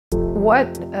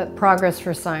What Progress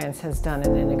for Science has done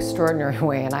in an extraordinary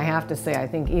way, and I have to say, I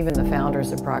think even the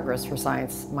founders of Progress for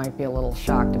Science might be a little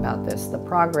shocked about this. The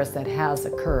progress that has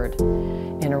occurred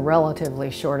in a relatively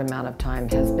short amount of time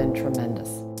has been tremendous.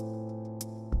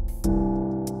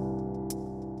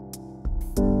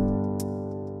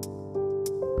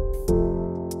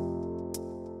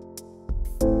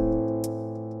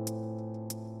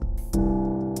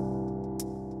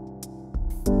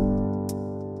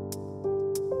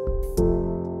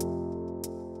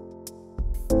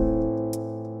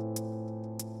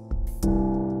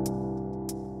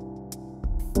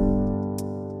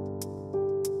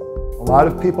 A lot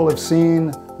of people have seen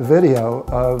the video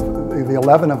of the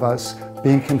 11 of us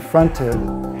being confronted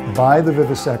by the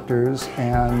vivisectors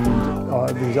and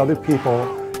these other people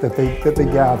that they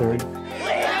gathered.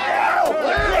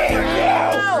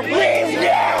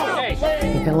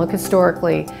 You can look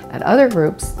historically at other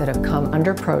groups that have come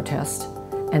under protest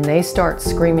and they start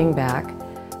screaming back.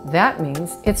 That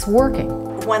means it's working.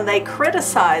 When they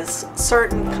criticize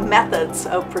certain methods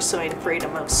of pursuing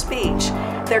freedom of speech,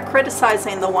 they're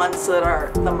criticizing the ones that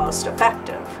are the most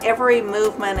effective. Every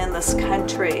movement in this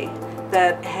country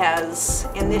that has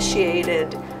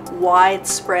initiated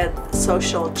widespread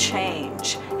social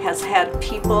change has had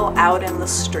people out in the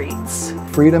streets.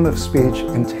 Freedom of speech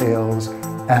entails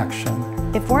action.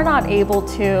 If we're not able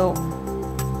to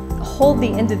hold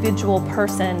the individual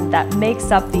person that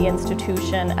makes up the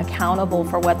institution accountable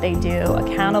for what they do,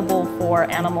 accountable for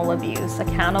animal abuse,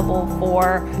 accountable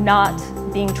for not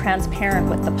being transparent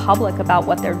with the public about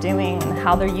what they're doing and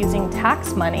how they're using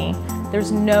tax money,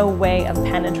 there's no way of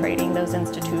penetrating those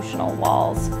institutional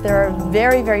walls. There are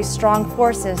very, very strong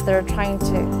forces that are trying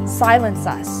to silence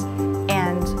us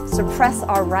and suppress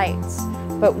our rights,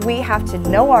 but we have to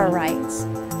know our rights.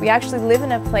 We actually live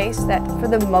in a place that, for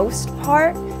the most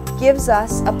part, gives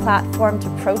us a platform to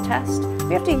protest.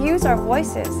 We have to use our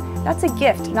voices. That's a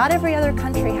gift. Not every other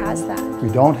country has that. We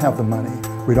don't have the money.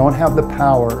 We don't have the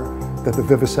power that the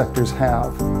vivisectors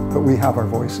have, but we have our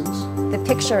voices. The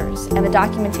pictures and the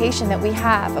documentation that we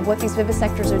have of what these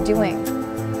vivisectors are doing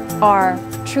are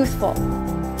truthful.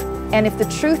 And if the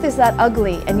truth is that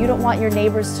ugly and you don't want your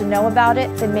neighbors to know about it,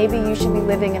 then maybe you should be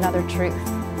living another truth.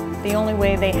 The only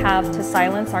way they have to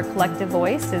silence our collective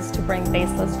voice is to bring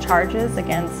baseless charges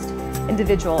against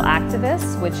individual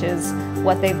activists, which is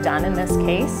what they've done in this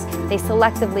case. They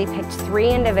selectively picked 3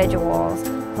 individuals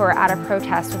who were at a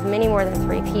protest with many more than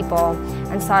 3 people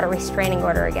and sought a restraining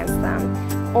order against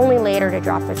them, only later to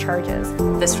drop the charges.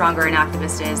 The stronger an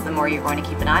activist is, the more you're going to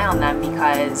keep an eye on them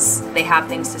because they have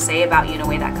things to say about you in a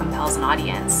way that compels an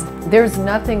audience. There's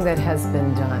nothing that has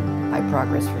been done by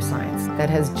Progress for Science that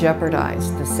has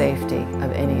jeopardized the safety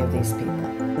of any of these people.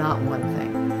 Not one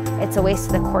thing. It's a waste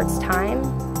of the court's time,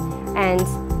 and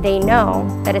they know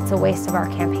that it's a waste of our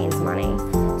campaign's money.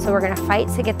 So we're going to fight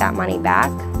to get that money back.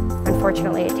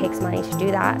 Unfortunately, it takes money to do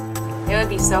that. It would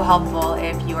be so helpful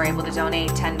if you were able to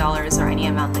donate $10 or any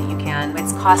amount that you can.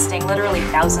 It's costing literally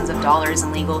thousands of dollars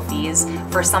in legal fees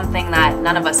for something that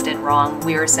none of us did wrong.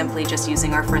 We were simply just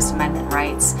using our First Amendment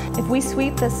rights. If we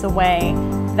sweep this away,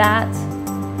 that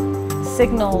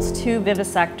signals to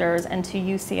vivisectors and to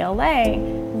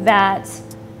UCLA that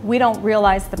we don't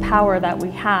realize the power that we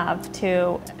have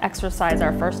to exercise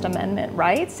our First Amendment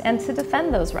rights and to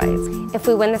defend those rights. If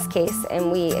we win this case,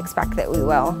 and we expect that we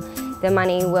will, the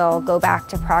money will go back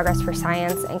to Progress for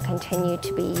Science and continue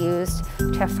to be used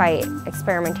to fight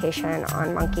experimentation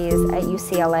on monkeys at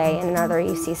UCLA and in other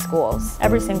UC schools.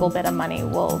 Every single bit of money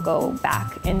will go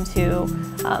back into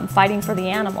fighting for the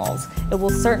animals. It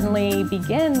will certainly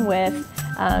begin with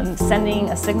sending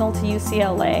a signal to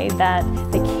UCLA that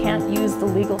they can't use the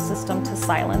legal system to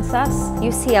silence us.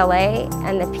 UCLA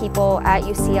and the people at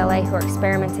UCLA who are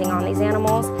experimenting on these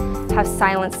animals have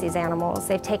silenced these animals.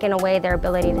 They've taken away their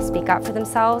ability to speak up for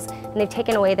themselves, and they've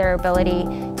taken away their ability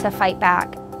to fight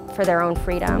back for their own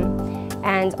freedom.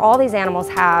 And all these animals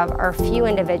have are a few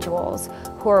individuals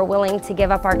who are willing to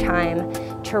give up our time,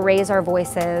 to raise our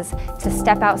voices, to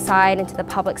step outside into the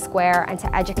public square and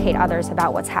to educate others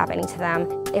about what's happening to them.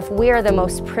 If we are the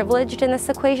most privileged in this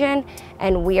equation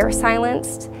and we are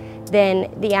silenced,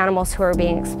 then the animals who are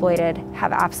being exploited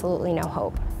have absolutely no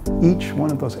hope. Each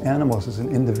one of those animals is an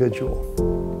individual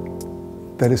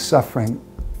that is suffering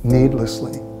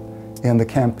needlessly. In the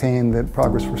campaign that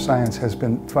Progress for Science has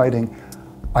been fighting,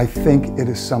 I think it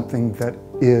is something that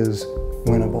is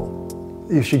winnable.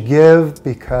 You should give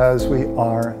because we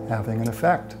are having an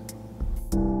effect.